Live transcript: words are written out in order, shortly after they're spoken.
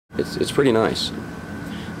it's pretty nice.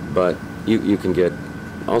 But you can get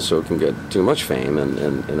too much fame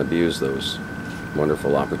and abuse those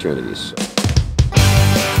wonderful opportunities.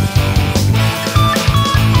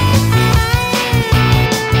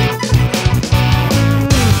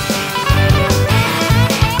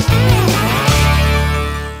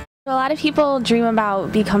 A lot of people dream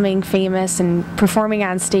about becoming famous and performing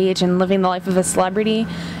on stage and living the life of a celebrity,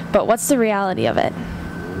 but what's the reality of it?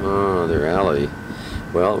 Oh, the reality.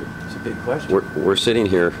 Well, it's a big question. We're sitting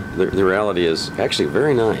here. The reality is actually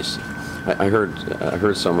very nice. I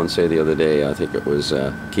heard someone say the other day, I think it was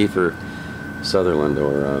Kiefer Sutherland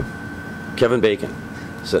or Kevin Bacon,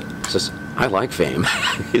 says, I like fame.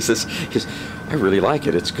 he says, I really like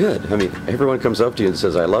it. It's good. I mean, everyone comes up to you and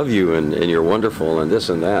says, I love you, and you're wonderful, and this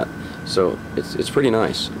and that. So it's pretty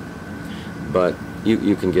nice. But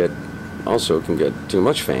you can get too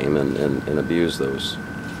much fame and abuse those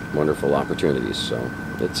wonderful opportunities. So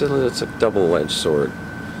it's a double-edged sword,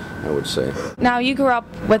 I would say. Now, you grew up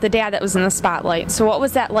with a dad that was in the spotlight, so what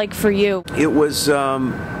was that like for you? It was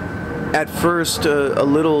at first a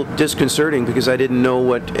little disconcerting because I didn't know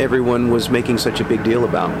what everyone was making such a big deal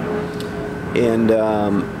about. And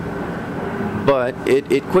but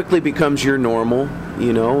it quickly becomes your normal,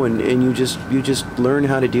 you know, and you just learn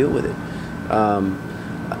how to deal with it.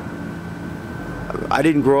 I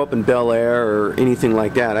didn't grow up in Bel Air or anything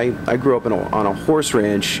like that. I grew up on a horse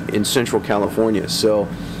ranch in Central California, so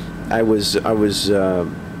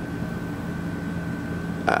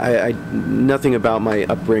nothing about my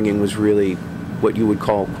upbringing was really what you would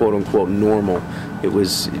call "quote unquote" normal. It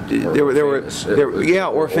was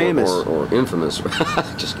or famous or infamous.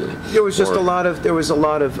 Just kidding. There was just a lot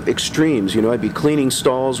of extremes. You know, I'd be cleaning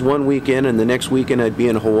stalls one weekend, and the next weekend I'd be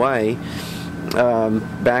in Hawaii,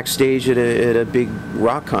 backstage at a big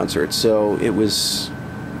rock concert. So it was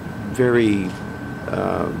very.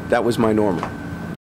 That was my normal.